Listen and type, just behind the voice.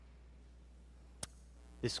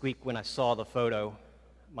This week when I saw the photo,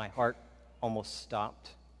 my heart almost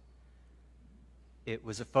stopped. It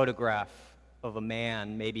was a photograph of a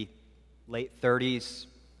man, maybe late 30s,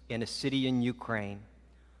 in a city in Ukraine,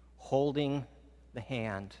 holding the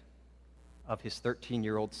hand of his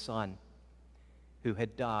 13-year-old son, who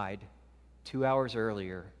had died 2 hours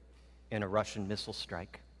earlier in a Russian missile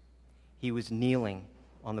strike. He was kneeling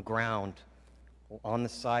on the ground, on the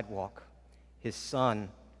sidewalk, his son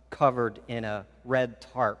covered in a red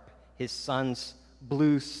tarp, his son's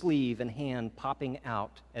blue sleeve and hand popping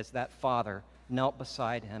out as that father knelt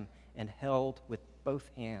beside him and held with both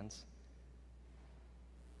hands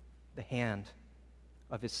the hand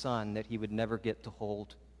of his son that he would never get to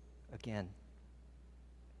hold again.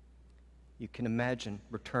 You can imagine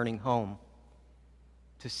returning home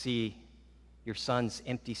to see your son's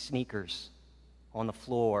empty sneakers on the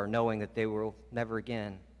floor, knowing that they will never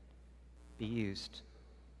again be used.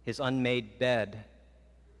 His unmade bed,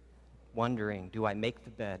 wondering, do I make the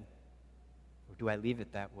bed or do I leave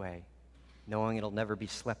it that way, knowing it'll never be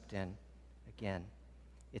slept in again.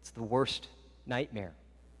 It's the worst nightmare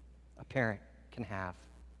a parent can have,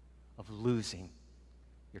 of losing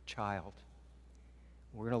your child.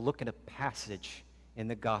 We're going to look at a passage in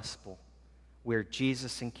the gospel where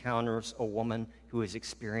Jesus encounters a woman who has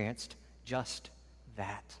experienced just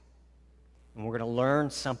that. And we're going to learn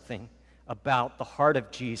something about the heart of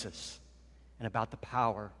Jesus and about the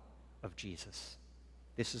power of Jesus.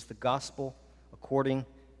 This is the gospel according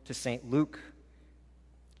to St. Luke,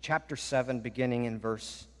 chapter 7, beginning in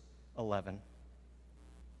verse 11.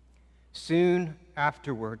 Soon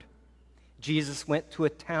afterward, Jesus went to a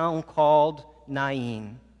town called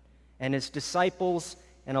Nain, and his disciples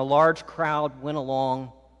and a large crowd went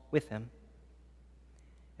along with him.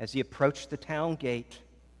 As he approached the town gate,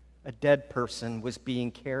 a dead person was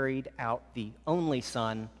being carried out, the only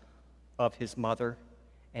son of his mother,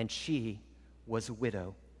 and she was a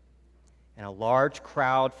widow. And a large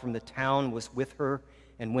crowd from the town was with her,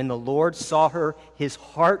 and when the Lord saw her, his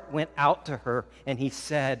heart went out to her, and he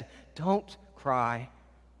said, "Don't cry."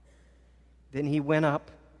 Then he went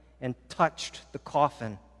up and touched the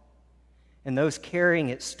coffin, and those carrying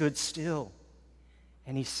it stood still.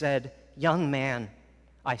 And he said, "Young man,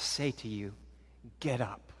 I say to you, get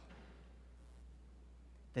up."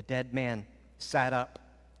 The dead man sat up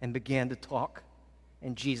and began to talk,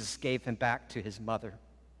 and Jesus gave him back to his mother.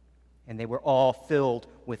 And they were all filled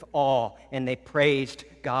with awe, and they praised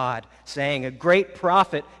God, saying, "A great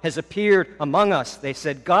prophet has appeared among us." They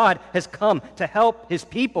said, "God has come to help his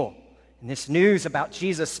people." And this news about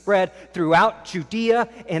Jesus spread throughout Judea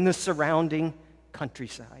and the surrounding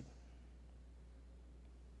countryside.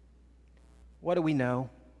 What do we know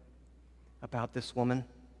about this woman?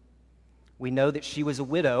 We know that she was a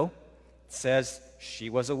widow. It says she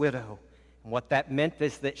was a widow. And what that meant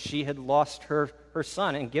is that she had lost her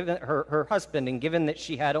son and given her husband, and given that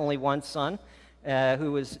she had only one son,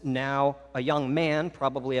 who was now a young man,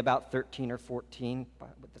 probably about 13 or 14,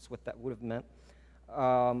 that's what that would have meant,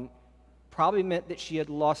 probably meant that she had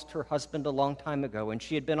lost her husband a long time ago, and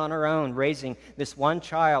she had been on her own raising this one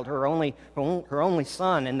child, her only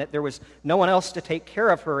son, and that there was no one else to take care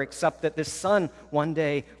of her except that this son one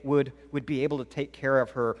day would be able to take care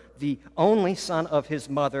of her, the only son of his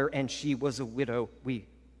mother, and she was a widow, we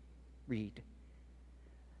read.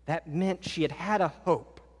 That meant she had had a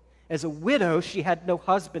hope. As a widow, she had no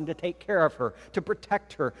husband to take care of her, to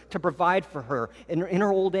protect her, to provide for her in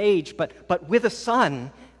her old age, but with a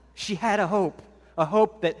son, she had a hope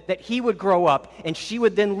that he would grow up, and she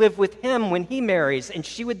would then live with him when he marries, and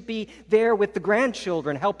she would be there with the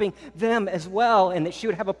grandchildren, helping them as well, and that she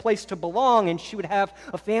would have a place to belong, and she would have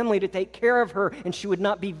a family to take care of her, and she would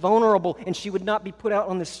not be vulnerable, and she would not be put out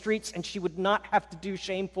on the streets, and she would not have to do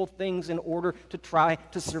shameful things in order to try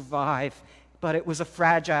to survive. But it was a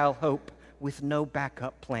fragile hope with no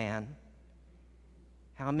backup plan.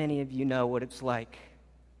 How many of you know what it's like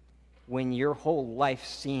when your whole life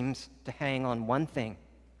seems to hang on one thing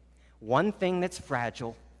that's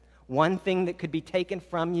fragile, one thing that could be taken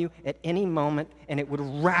from you at any moment, and it would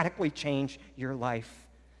radically change your life?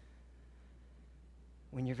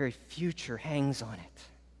 When your very future hangs on it,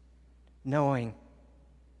 knowing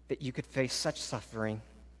that you could face such suffering.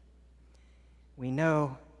 We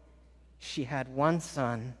know she had one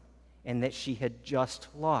son, and that she had just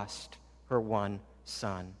lost her one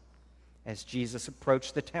son. As Jesus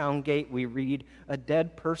approached the town gate, we read, a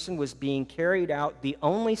dead person was being carried out, the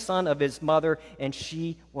only son of his mother, and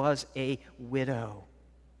she was a widow.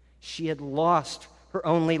 She had lost her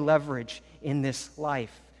only leverage in this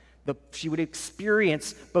life. She would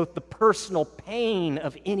experience both the personal pain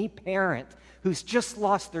of any parent who's just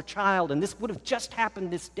lost their child, and this would have just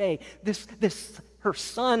happened this day. Her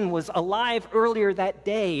son was alive earlier that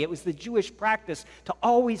day. It was the Jewish practice to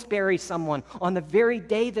always bury someone on the very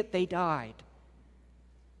day that they died.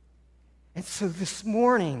 And so this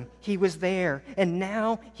morning, he was there, and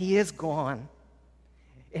now he is gone.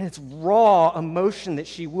 And it's raw emotion that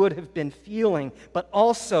she would have been feeling, but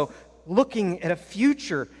also looking at a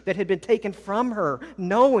future that had been taken from her,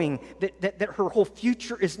 knowing that her whole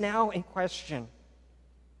future is now in question.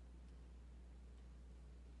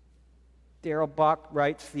 Darrell Bock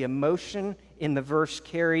writes, the emotion in the verse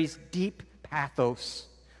carries deep pathos.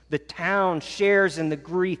 The town shares in the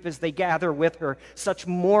grief as they gather with her. Such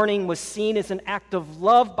mourning was seen as an act of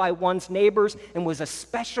love by one's neighbors and was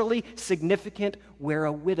especially significant where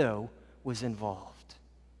a widow was involved.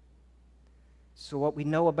 So what we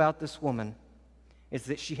know about this woman is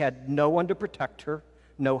that she had no one to protect her,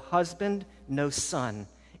 no husband, no son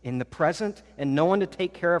in the present, and no one to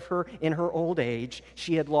take care of her in her old age.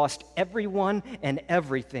 She had lost everyone and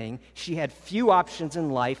everything. She had few options in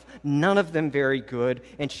life, none of them very good,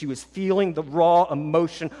 and she was feeling the raw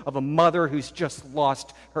emotion of a mother who's just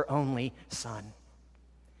lost her only son.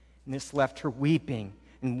 And this left her weeping,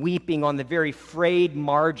 and weeping on the very frayed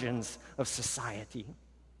margins of society.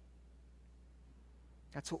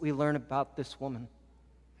 That's what we learn about this woman.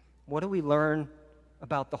 What do we learn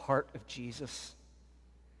about the heart of Jesus?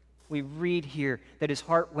 We read here that his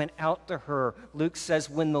heart went out to her. Luke says,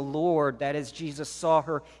 when the Lord, that is Jesus, saw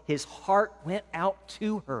her, his heart went out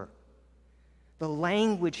to her. The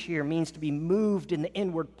language here means to be moved in the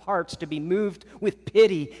inward parts, to be moved with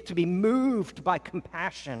pity, to be moved by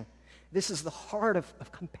compassion. This is the heart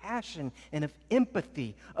of compassion and of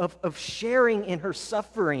empathy, of sharing in her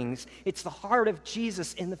sufferings. It's the heart of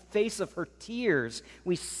Jesus in the face of her tears.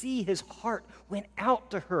 We see his heart went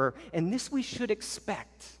out to her, and this we should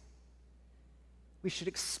expect. We should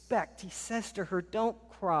expect. He says to her, don't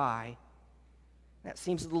cry. That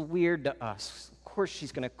seems a little weird to us. Of course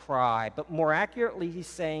she's going to cry, but more accurately, he's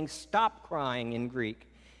saying, stop crying in Greek,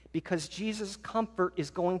 because Jesus' comfort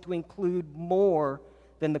is going to include more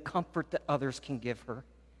than the comfort that others can give her.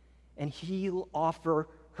 And he'll offer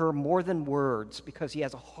her more than words, because he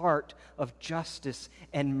has a heart of justice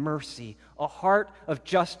and mercy, a heart of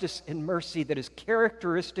justice and mercy that is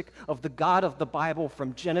characteristic of the God of the Bible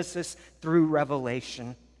from Genesis through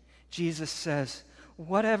Revelation. Jesus says,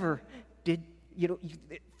 whatever did,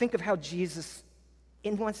 think of how Jesus,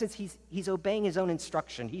 in one sense, he's obeying his own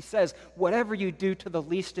instruction. He says, whatever you do to the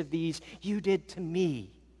least of these, you did to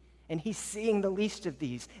me. And he's seeing the least of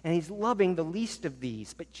these, and he's loving the least of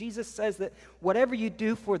these. But Jesus says that whatever you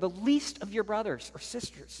do for the least of your brothers or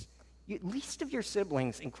sisters, least of your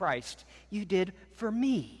siblings in Christ, you did for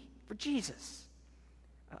me, for Jesus.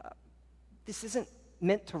 This isn't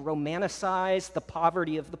meant to romanticize the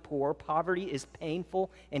poverty of the poor. Poverty is painful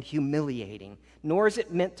and humiliating. Nor is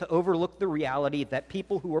it meant to overlook the reality that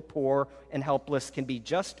people who are poor and helpless can be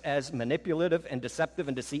just as manipulative and deceptive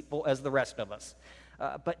and deceitful as the rest of us.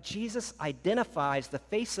 But Jesus identifies the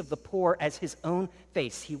face of the poor as his own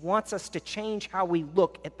face. He wants us to change how we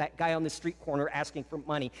look at that guy on the street corner asking for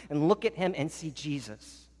money and look at him and see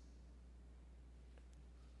Jesus.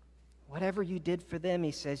 Whatever you did for them, he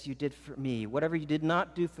says, you did for me. Whatever you did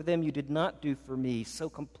not do for them, you did not do for me. So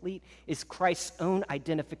complete is Christ's own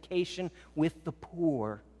identification with the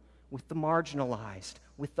poor, with the marginalized,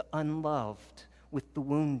 with the unloved, with the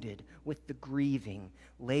wounded, with the grieving.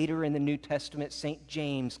 Later in the New Testament, St.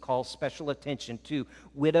 James calls special attention to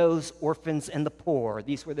widows, orphans, and the poor.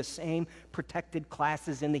 These were the same protected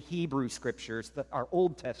classes in the Hebrew Scriptures, our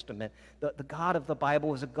Old Testament. The God of the Bible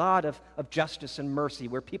was a God of justice and mercy,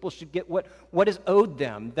 where people should get what is owed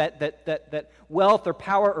them, that wealth or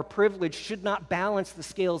power or privilege should not balance the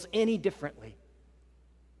scales any differently.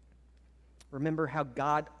 Remember how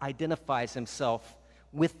God identifies himself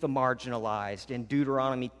with the marginalized. In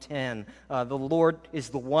Deuteronomy 10, the Lord is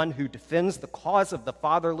the one who defends the cause of the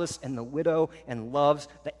fatherless and the widow and loves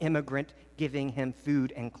the immigrant, giving him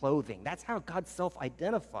food and clothing. That's how God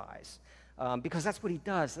self-identifies, because that's what he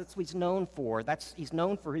does. That's what he's known for. He's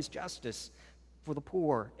known for his justice for the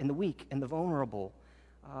poor and the weak and the vulnerable.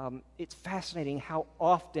 It's fascinating how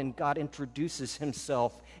often God introduces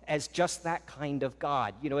himself as just that kind of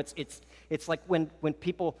God. It's like when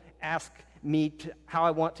people ask me how I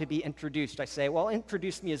want to be introduced, I say, well,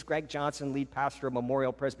 introduce me as Greg Johnson, lead pastor of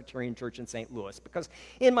Memorial Presbyterian Church in St. Louis, because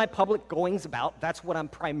in my public goings about, that's what I'm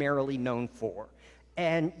primarily known for.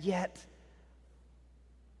 And yet,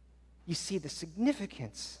 you see the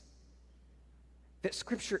significance that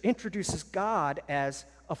Scripture introduces God as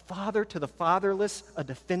a father to the fatherless, a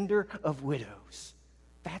defender of widows.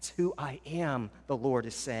 That's who I am, the Lord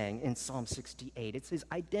is saying in Psalm 68. It's his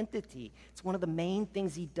identity. It's one of the main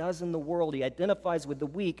things he does in the world. He identifies with the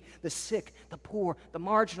weak, the sick, the poor, the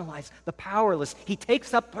marginalized, the powerless. He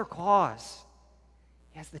takes up their cause.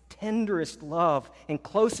 He has the tenderest love and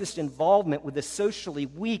closest involvement with the socially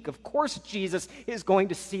weak. Of course, Jesus is going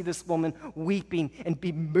to see this woman weeping and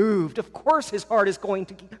be moved. Of course, his heart is going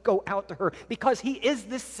to go out to her because he is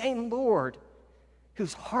this same Lord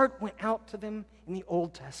whose heart went out to them in the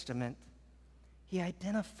Old Testament. He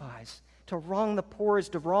identifies. To wrong the poor is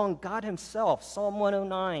to wrong God himself. Psalm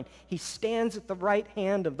 109. He stands at the right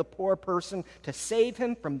hand of the poor person to save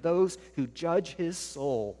him from those who judge his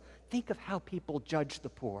soul. Think of how people judge the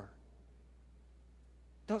poor.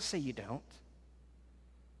 Don't say you don't.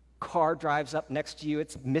 Car drives up next to you.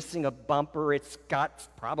 It's missing a bumper. It's got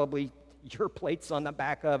probably your plates on the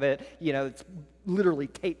back of it. You know, it's literally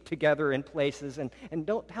taped together in places. And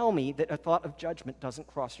don't tell me that a thought of judgment doesn't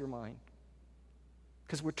cross your mind.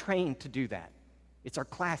 Because we're trained to do that. It's our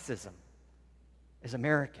classism as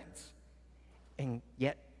Americans. And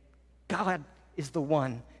yet, God is the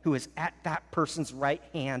one who is at that person's right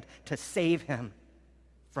hand to save him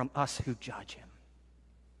from us who judge him.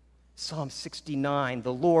 Psalm 69,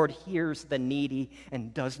 the Lord hears the needy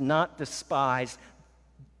and does not despise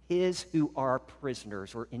his who are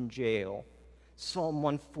prisoners or in jail. Psalm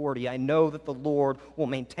 140, I know that the Lord will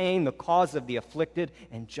maintain the cause of the afflicted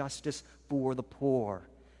and justice for the poor.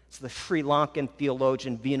 It's the Sri Lankan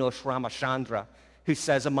theologian Vinosh Ramachandra who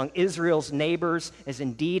says, among Israel's neighbors, as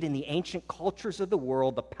indeed in the ancient cultures of the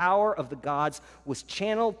world, the power of the gods was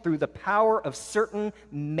channeled through the power of certain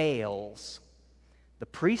males. The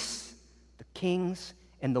priests, the kings,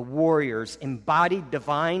 and the warriors embodied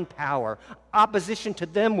divine power. Opposition to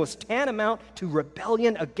them was tantamount to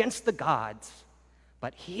rebellion against the gods.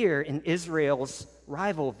 But here in Israel's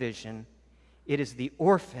rival vision, it is the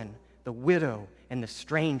orphan, the widow, and the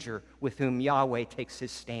stranger with whom Yahweh takes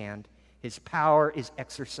his stand. His power is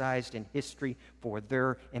exercised in history for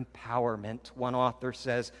their empowerment. One author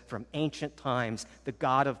says, from ancient times, the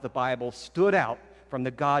God of the Bible stood out from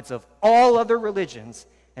the gods of all other religions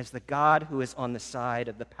as the God who is on the side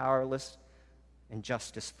of the powerless and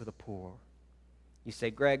justice for the poor. You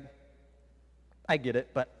say, Greg, I get it,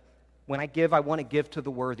 but when I give, I want to give to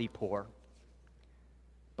the worthy poor.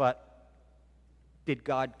 But did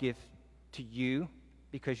God give to you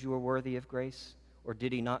because you were worthy of grace? Or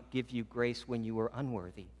did he not give you grace when you were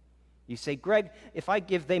unworthy? You say, Greg, if I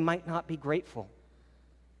give, they might not be grateful.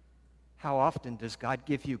 How often does God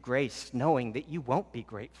give you grace knowing that you won't be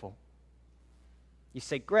grateful? You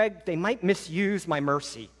say, Greg, they might misuse my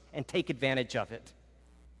mercy and take advantage of it.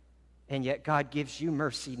 And yet God gives you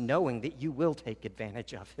mercy knowing that you will take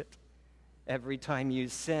advantage of it. Every time you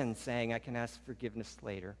sin, saying, I can ask forgiveness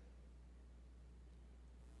later.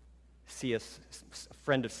 A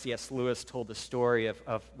friend of C.S. Lewis told the story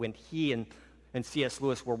of when he and C.S.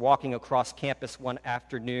 Lewis were walking across campus one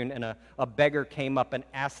afternoon, and a beggar came up and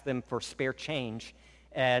asked them for spare change.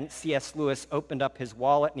 And C.S. Lewis opened up his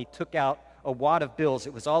wallet, and he took out a wad of bills.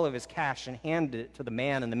 It was all of his cash, and handed it to the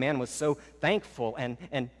man. And the man was so thankful and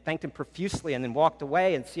thanked him profusely and then walked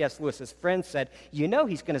away. And C.S. Lewis's friend said, you know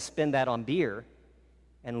he's going to spend that on beer.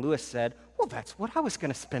 And Lewis said, well, that's what I was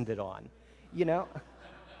going to spend it on, you know.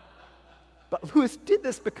 But Lewis did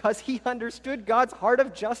this because he understood God's heart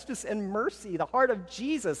of justice and mercy, the heart of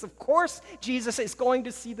Jesus. Of course, Jesus is going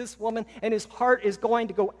to see this woman, and his heart is going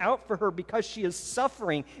to go out for her because she is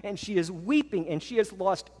suffering, and she is weeping, and she has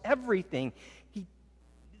lost everything.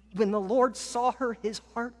 When the Lord saw her, his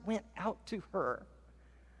heart went out to her.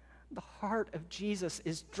 The heart of Jesus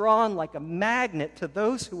is drawn like a magnet to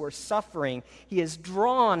those who are suffering. He is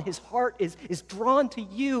drawn, his heart is drawn to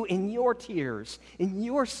you in your tears, in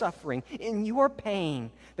your suffering, in your pain,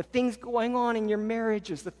 the things going on in your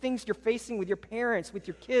marriages, the things you're facing with your parents, with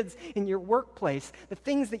your kids, in your workplace, the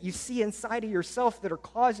things that you see inside of yourself that are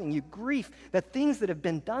causing you grief, the things that have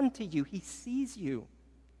been done to you. He sees you.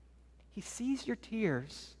 He sees your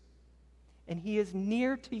tears, and he is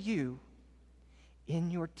near to you in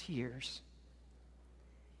your tears.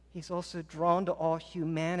 He's also drawn to all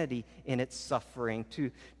humanity in its suffering,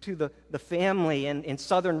 to the family in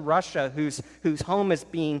southern Russia whose home is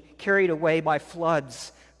being carried away by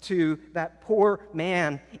floods, to that poor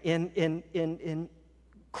man in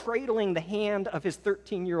cradling the hand of his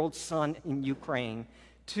 13-year-old son in Ukraine,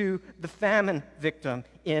 to the famine victim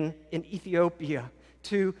in Ethiopia,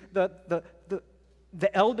 to the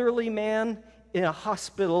elderly man in a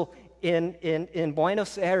hospital in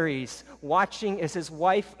Buenos Aires, watching as his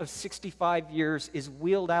wife of 65 years is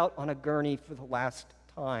wheeled out on a gurney for the last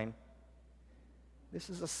time. This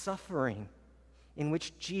is a suffering in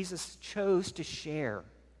which Jesus chose to share.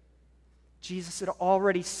 Jesus had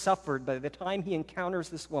already suffered. By the time he encounters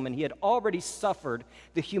this woman, he had already suffered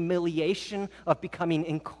the humiliation of becoming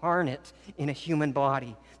incarnate in a human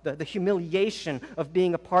body, the humiliation of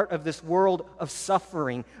being a part of this world of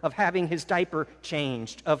suffering, of having his diaper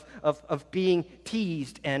changed, of being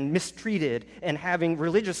teased and mistreated, and having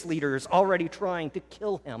religious leaders already trying to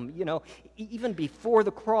kill him. You know, even before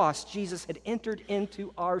the cross, Jesus had entered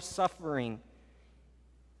into our suffering.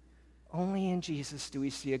 Only in Jesus do we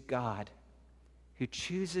see a God who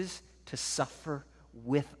chooses to suffer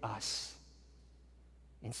with us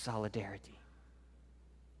in solidarity.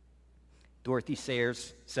 Dorothy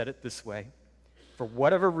Sayers said it this way: for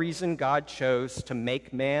whatever reason God chose to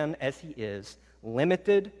make man as he is,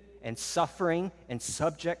 limited and suffering and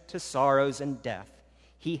subject to sorrows and death,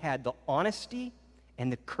 he had the honesty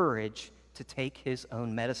and the courage to take his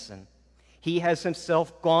own medicine. He has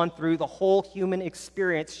himself gone through the whole human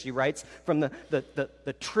experience, she writes, from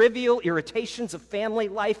the trivial irritations of family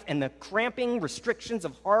life and the cramping restrictions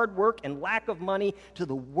of hard work and lack of money to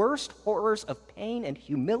the worst horrors of pain and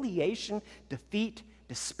humiliation, defeat,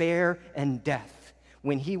 despair, and death.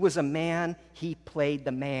 When he was a man, he played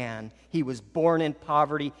the man. He was born in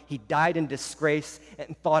poverty. He died in disgrace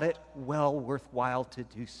and thought it well worthwhile to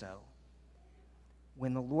do so.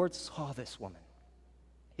 When the Lord saw this woman,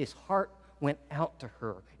 his heart went out to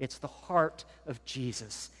her. It's the heart of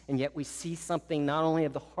Jesus. And yet we see something not only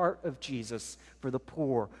of the heart of Jesus for the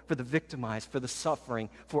poor, for the victimized, for the suffering,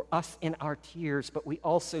 for us in our tears, but we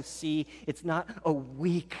also see it's not a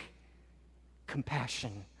weak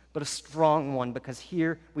compassion, but a strong one, because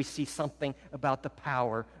here we see something about the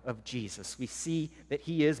power of Jesus. We see that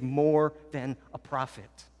he is more than a prophet.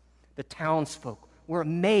 The townsfolk were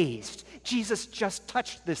amazed. Jesus just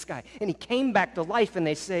touched this guy, and he came back to life, and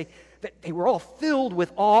they say that they were all filled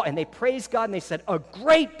with awe, and they praised God, and they said, a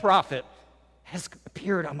great prophet has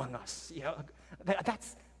appeared among us. You know,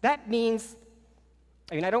 that means,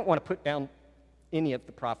 I mean, I don't want to put down any of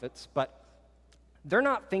the prophets, but they're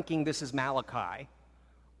not thinking this is Malachi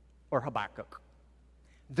or Habakkuk.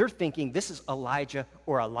 They're thinking this is Elijah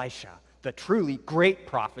or Elisha, the truly great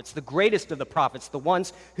prophets, the greatest of the prophets, the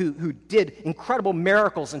ones who did incredible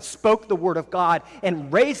miracles and spoke the word of God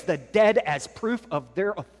and raised the dead as proof of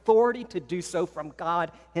their authority to do so from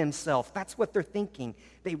God himself. That's what they're thinking.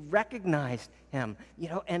 They recognized him, you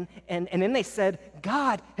know, and then they said,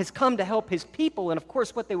 God has come to help his people. And of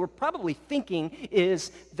course, what they were probably thinking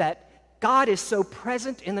is that God is so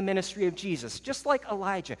present in the ministry of Jesus, just like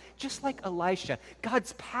Elijah, just like Elisha.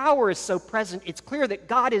 God's power is so present, it's clear that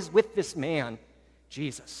God is with this man,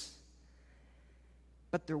 Jesus.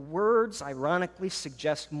 But their words, ironically,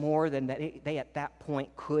 suggest more than that they at that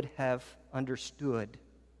point could have understood.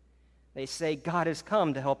 They say God has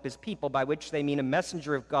come to help his people, by which they mean a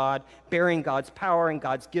messenger of God, bearing God's power and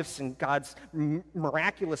God's gifts and God's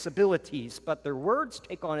miraculous abilities. But their words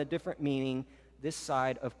take on a different meaning this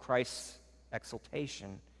side of Christ's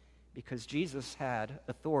exaltation, because Jesus had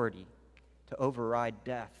authority to override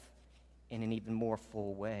death in an even more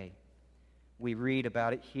full way. We read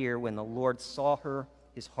about it here. When the Lord saw her,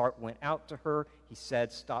 his heart went out to her. He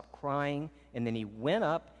said, stop crying. And then he went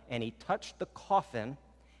up and he touched the coffin,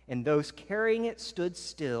 and those carrying it stood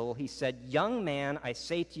still. He said, young man, I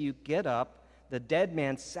say to you, get up. The dead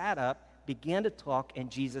man sat up, began to talk, and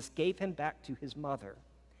Jesus gave him back to his mother.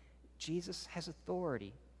 Jesus has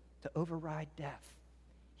authority to override death.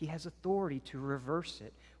 He has authority to reverse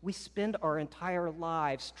it. We spend our entire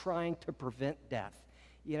lives trying to prevent death,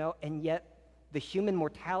 you know, and yet the human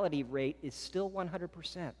mortality rate is still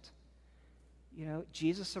 100%. You know,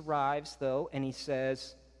 Jesus arrives, though, and he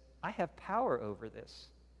says, I have power over this.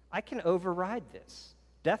 I can override this.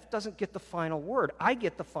 Death doesn't get the final word. I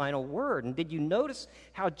get the final word. And did you notice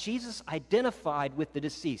how Jesus identified with the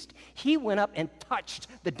deceased? He went up and touched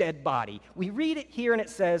the dead body. We read it here and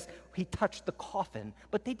it says he touched the coffin,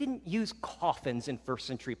 but they didn't use coffins in first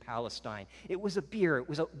century Palestine. It was a bier. It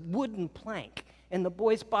was a wooden plank. And the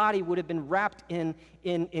boy's body would have been wrapped in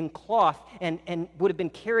cloth and would have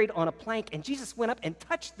been carried on a plank. And Jesus went up and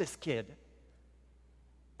touched this kid.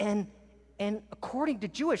 And according to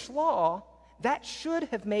Jewish law, that should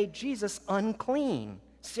have made Jesus unclean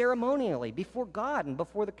ceremonially before God and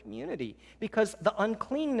before the community, because the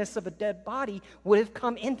uncleanness of a dead body would have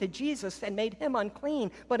come into Jesus and made him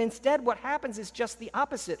unclean. But instead, what happens is just the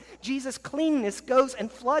opposite. Jesus' cleanness goes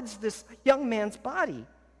and floods this young man's body.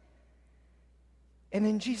 And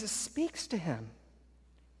then Jesus speaks to him.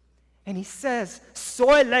 And he says,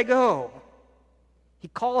 soy lego. He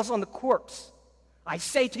calls on the corpse. I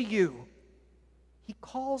say to you. He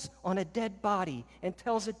calls on a dead body and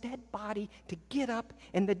tells a dead body to get up,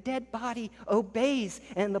 and the dead body obeys,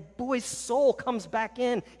 and the boy's soul comes back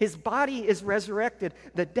in. His body is resurrected.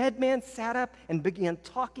 The dead man sat up and began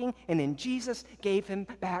talking, and then Jesus gave him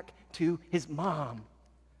back to his mom,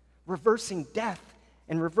 reversing death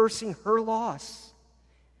and reversing her loss.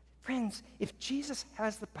 Friends, if Jesus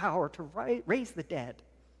has the power to raise the dead,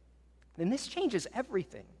 then this changes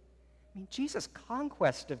everything. I mean, Jesus'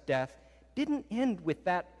 conquest of death didn't end with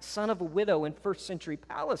that son of a widow in first century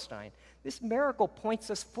Palestine. This miracle points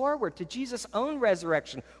us forward to Jesus' own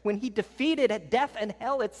resurrection, when he defeated death and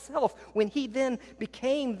hell itself, when he then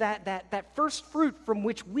became that first fruit from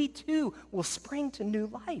which we too will spring to new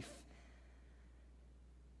life.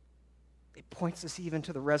 It points us even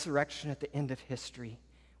to the resurrection at the end of history,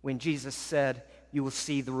 when Jesus said, you will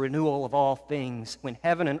see the renewal of all things, when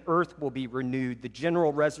heaven and earth will be renewed, the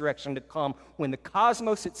general resurrection to come, when the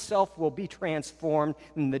cosmos itself will be transformed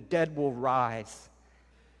and the dead will rise.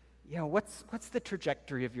 You know, what's the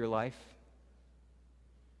trajectory of your life?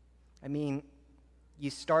 I mean, you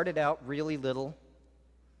started out really little.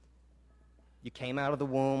 You came out of the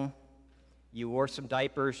womb. You wore some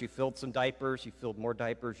diapers. You filled some diapers. You filled more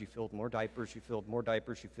diapers. You filled more diapers. You filled more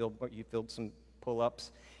diapers. You filled some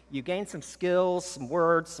pull-ups. You gain some skills, some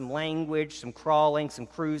words, some language, some crawling, some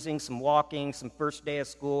cruising, some walking, some first day of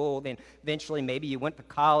school. Then eventually maybe you went to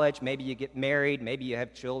college, maybe you get married, maybe you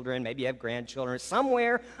have children, maybe you have grandchildren.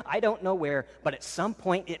 Somewhere, I don't know where, but at some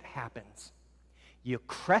point it happens. You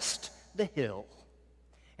crest the hill.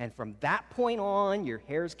 And from that point on, your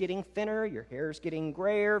hair's getting thinner, your hair's getting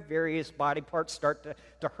grayer, various body parts start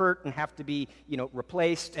to hurt and have to be,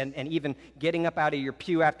 replaced. And even getting up out of your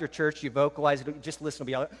pew after church, you vocalize it. Just listen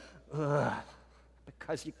to me, ugh,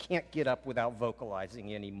 because you can't get up without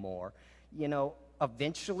vocalizing anymore.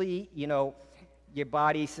 Eventually, your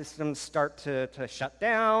body systems start to shut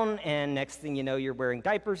down, and next thing you know, you're wearing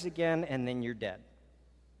diapers again, and then you're dead.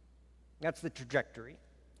 That's the trajectory.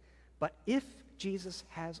 But if Jesus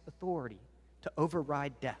has authority to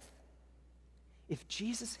override death, if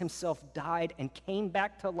Jesus himself died and came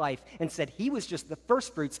back to life and said he was just the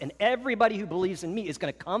first fruits and everybody who believes in me is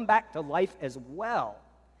going to come back to life as well,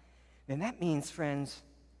 then that means, friends,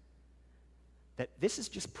 that this is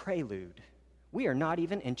just prelude. We are not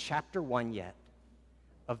even in chapter 1 yet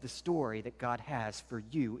of the story that God has for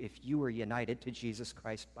you if you are united to Jesus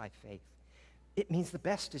Christ by faith. It means the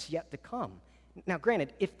best is yet to come. Now,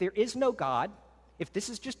 granted, if there is no God, if this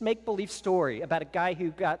is just make-believe story about a guy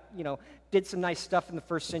who did some nice stuff in the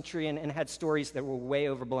first century and had stories that were way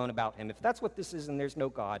overblown about him, if that's what this is and there's no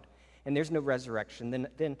God and there's no resurrection,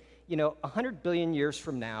 then 100 billion years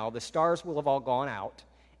from now, the stars will have all gone out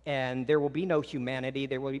and there will be no humanity,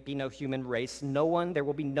 there will be no human race, there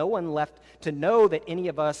will be no one left to know that any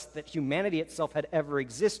of us, that humanity itself had ever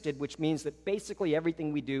existed, which means that basically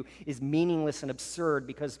everything we do is meaningless and absurd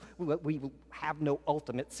because we have no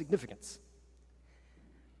ultimate significance.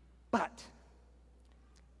 But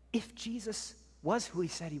if Jesus was who he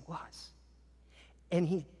said he was, and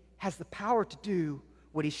he has the power to do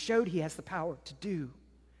what he showed he has the power to do,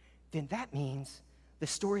 then that means the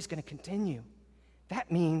story's going to continue. That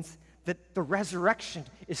means that the resurrection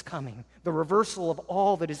is coming, the reversal of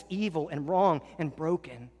all that is evil and wrong and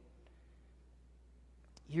broken.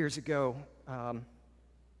 Years ago,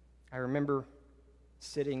 I remember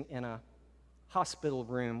sitting in a hospital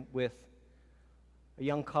room with a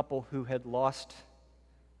young couple who had lost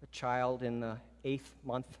a child in the 8th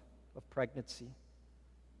month of pregnancy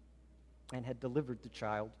and had delivered the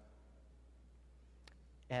child.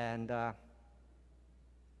 And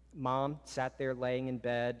mom sat there laying in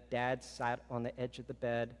bed, dad sat on the edge of the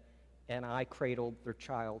bed, and I cradled their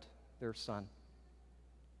child, their son.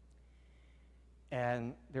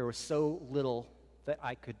 And there was so little that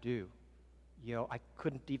I could do. I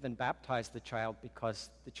couldn't even baptize the child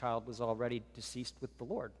because the child was already deceased with the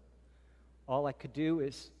Lord. All I could do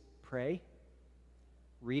is pray,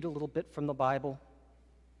 read a little bit from the Bible,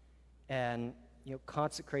 and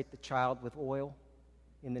consecrate the child with oil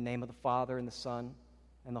in the name of the Father and the Son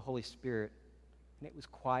and the Holy Spirit. And it was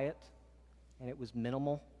quiet, and it was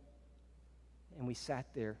minimal, and we sat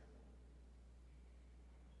there.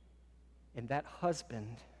 And that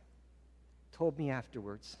husband told me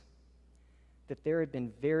afterwards that there had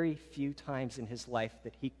been very few times in his life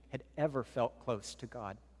that he had ever felt close to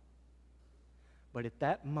God. But at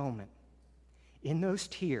that moment, in those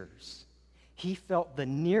tears, he felt the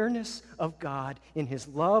nearness of God in his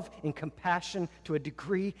love and compassion to a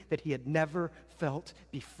degree that he had never felt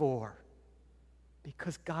before.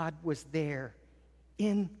 Because God was there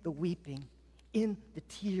in the weeping, in the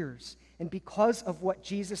tears. And because of what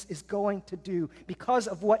Jesus is going to do, because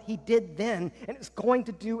of what he did then and is going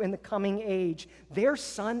to do in the coming age, their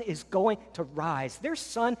son is going to rise. Their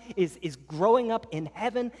son is growing up in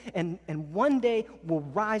heaven and one day will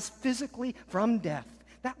rise physically from death.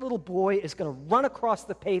 That little boy is going to run across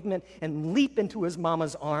the pavement and leap into his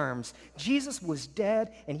mama's arms. Jesus was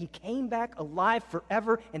dead, and he came back alive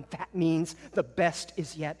forever, and that means the best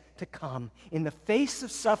is yet to come. In the face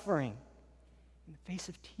of suffering, in the face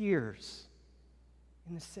of tears,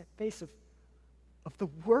 in the face of the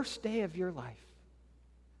worst day of your life,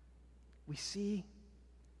 we see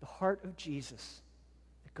the heart of Jesus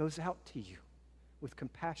that goes out to you with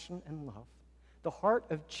compassion and love. The heart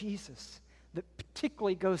of Jesus that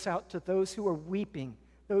particularly goes out to those who are weeping,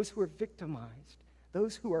 those who are victimized,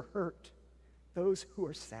 those who are hurt, those who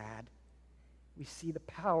are sad. We see the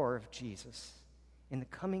power of Jesus in the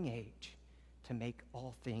coming age to make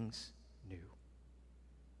all things new.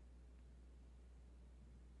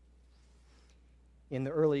 In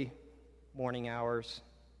the early morning hours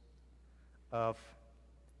of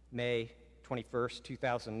May 21st,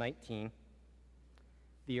 2019,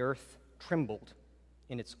 the Earth trembled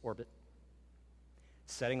in its orbit,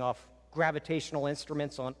 setting off gravitational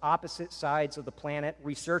instruments on opposite sides of the planet.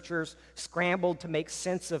 Researchers scrambled to make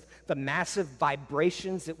sense of the massive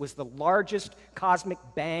vibrations. It was the largest cosmic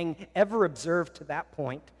bang ever observed to that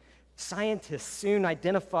point. Scientists soon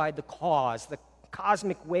identified the cause. The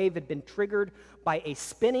cosmic wave had been triggered by a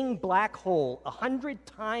spinning black hole 100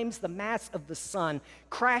 times the mass of the sun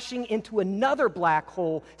crashing into another black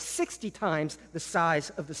hole 60 times the size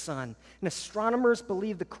of the sun. And astronomers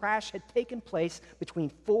believe the crash had taken place between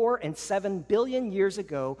 4 and 7 billion years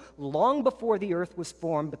ago, long before the Earth was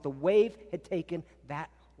formed, but the wave had taken that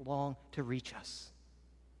long to reach us.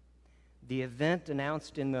 The event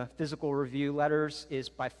announced in the Physical Review letters is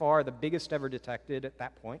by far the biggest ever detected at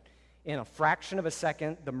that point. In a fraction of a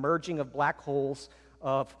second, the merging of black holes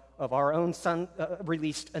of our own sun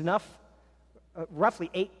released enough, roughly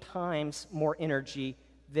 8 times more energy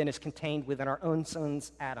than is contained within our own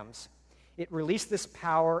sun's atoms. It released this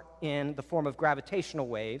power in the form of gravitational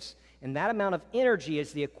waves, and that amount of energy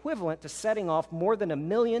is the equivalent to setting off more than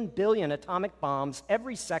 1 billion atomic bombs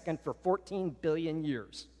every second for 14 billion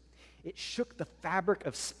years. It shook the fabric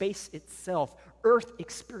of space itself. Earth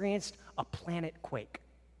experienced a planet quake.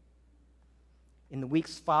 In the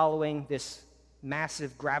weeks following this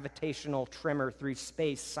massive gravitational tremor through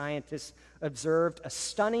space, scientists observed a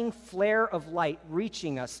stunning flare of light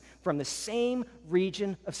reaching us from the same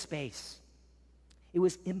region of space. It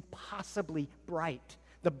was impossibly bright.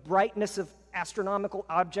 The brightness of astronomical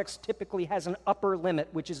objects typically has an upper limit,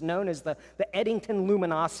 which is known as the Eddington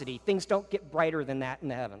luminosity. Things don't get brighter than that in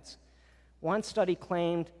the heavens. One study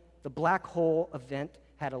claimed the black hole event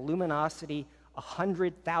had a luminosity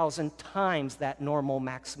 100,000 times that normal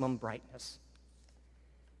maximum brightness.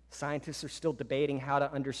 Scientists are still debating how to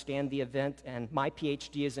understand the event, and my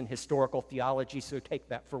PhD is in historical theology, so take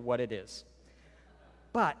that for what it is.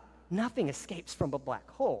 But nothing escapes from a black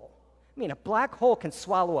hole. I mean, a black hole can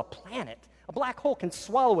swallow a planet. A black hole can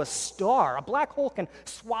swallow a star. A black hole can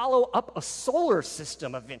swallow up a solar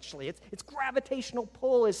system eventually. Its gravitational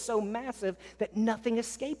pull is so massive that nothing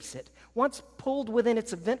escapes it. Once pulled within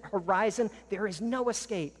its event horizon, there is no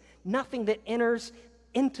escape. Nothing that enters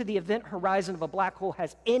into the event horizon of a black hole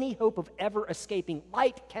has any hope of ever escaping.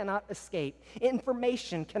 Light cannot escape.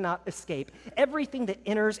 Information cannot escape. Everything that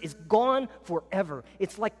enters is gone forever.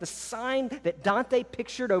 It's like the sign that Dante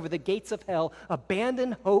pictured over the gates of hell: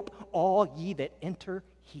 abandon hope, all ye that enter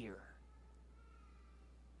here.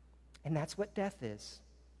 And that's what death is.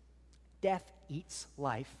 Death eats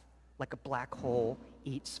life like a black hole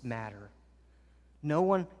eats matter. No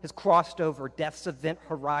one has crossed over death's event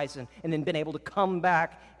horizon and then been able to come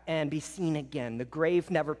back and be seen again. The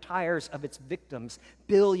grave never tires of its victims.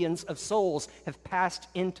 Billions of souls have passed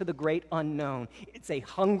into the great unknown. It's a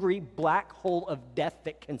hungry black hole of death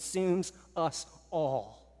that consumes us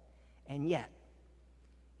all. And yet,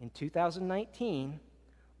 in 2019,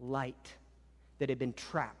 light that had been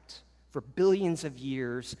trapped for billions of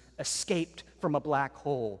years escaped from a black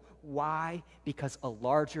hole. Why? Because a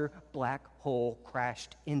larger black hole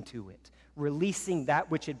crashed into it, releasing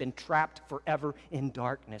that which had been trapped forever in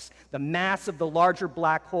darkness. The mass of the larger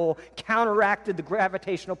black hole counteracted the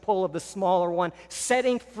gravitational pull of the smaller one,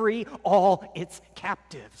 setting free all its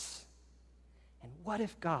captives. And what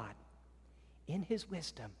if God, in his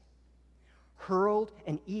wisdom, hurled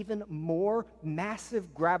an even more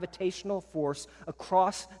massive gravitational force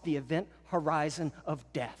across the event horizon of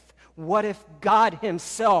death? What if God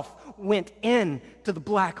himself went into the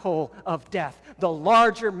black hole of death, the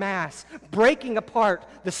larger mass, breaking apart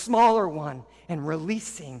the smaller one and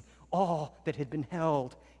releasing all that had been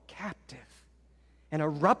held captive? An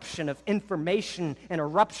eruption of information, an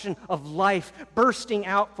eruption of life bursting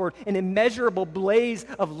out for an immeasurable blaze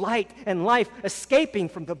of light and life escaping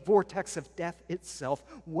from the vortex of death itself.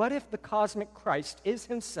 What if the cosmic Christ is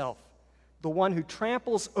himself the one who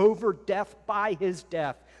tramples over death by his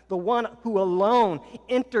death, the one who alone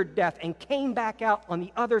entered death and came back out on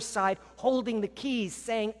the other side holding the keys,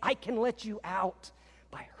 saying, I can let you out,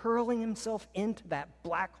 by hurling himself into that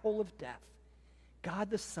black hole of death? God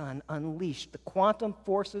the Son unleashed the quantum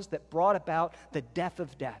forces that brought about the death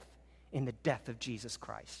of death in the death of Jesus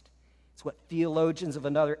Christ. It's what theologians of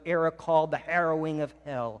another era called the harrowing of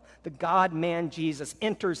hell. The God-man Jesus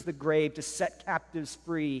enters the grave to set captives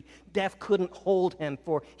free. Death couldn't hold him,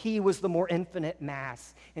 for he was the more infinite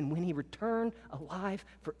mass. And when he returned alive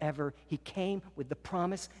forever, he came with the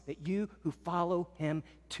promise that you who follow him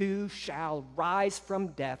too shall rise from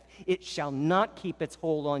death. It shall not keep its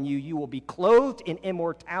hold on you. You will be clothed in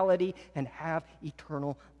immortality and have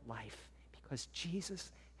eternal life, because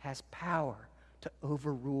Jesus has power to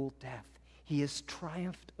overrule death. He has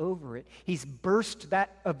triumphed over it. He's burst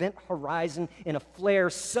that event horizon in a flare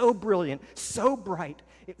so brilliant, so bright,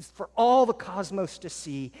 it was for all the cosmos to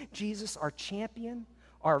see. Jesus, our champion,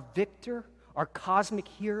 our victor, our cosmic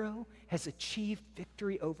hero, has achieved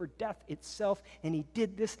victory over death itself, and he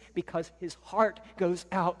did this because his heart goes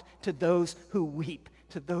out to those who weep,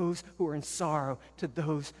 to those who are in sorrow, to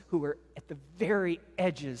those who are at the very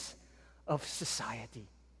edges of society.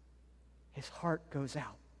 His heart goes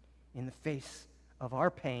out in the face of our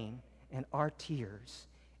pain and our tears.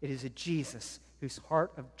 It is a Jesus whose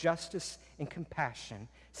heart of justice and compassion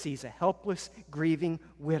sees a helpless, grieving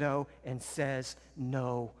widow and says,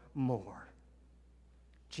 no more.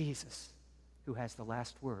 Jesus, who has the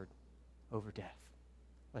last word over death.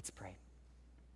 Let's pray.